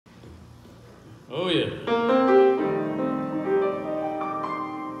Oh, yeah.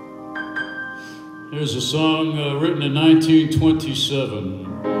 Here's a song written in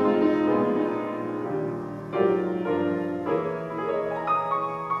 1927.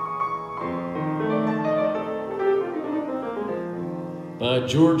 By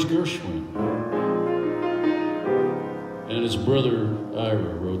George Gershwin. And his brother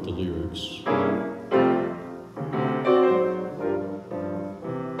Ira wrote the lyrics.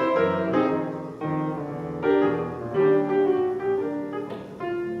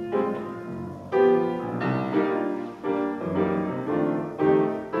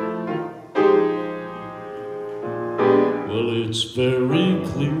 Well, it's very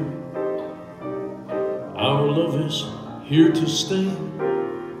clear our love is here to stay.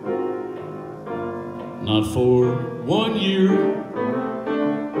 Not for 1 year,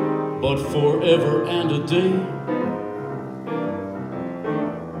 but forever and a day.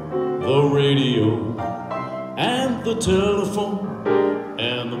 The radio and the telephone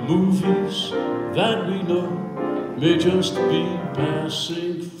and the movies that we know may just be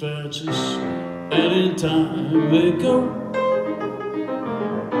passing fancies, and in time they go.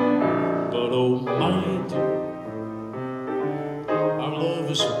 But oh my dear, our love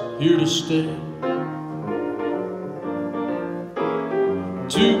is here to stay.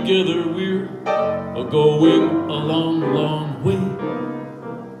 Together we're going a long, long way.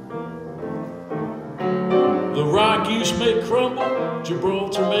 The Rockies may crumble,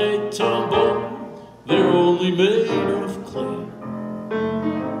 Gibraltar may tumble, they're only made of clay.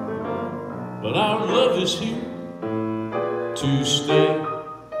 But our love is here to stay.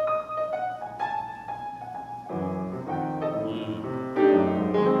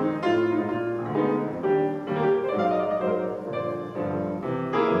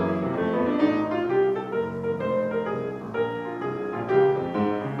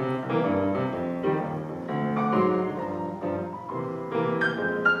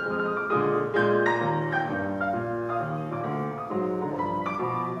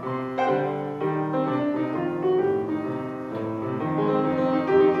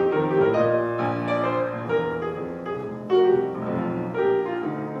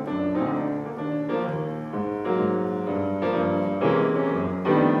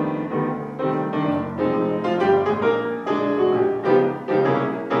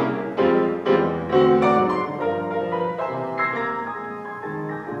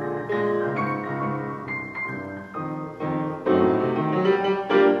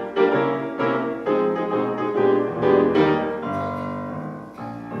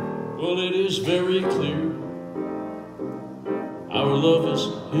 Well, it is very clear our love is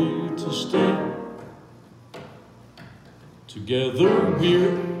here to stay. Together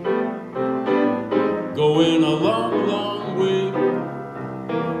we're going a long, long way.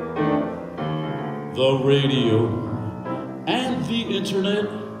 The radio and the internet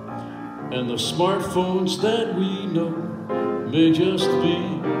and the smartphones that we know may just be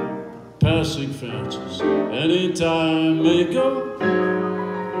passing fancies, and in time may go.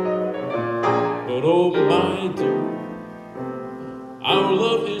 But oh my dear, our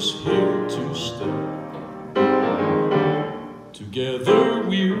love is here to stay. Together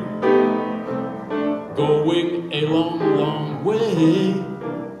we're going a long, long way.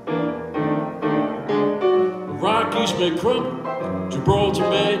 The Rockies may crumble, Gibraltar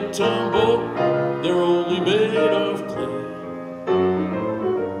may tumble, they're only made of clay.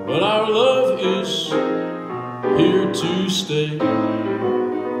 But our love is here to stay.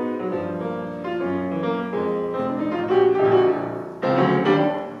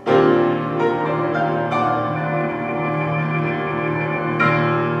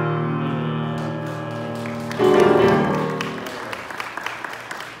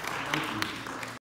 Thank you.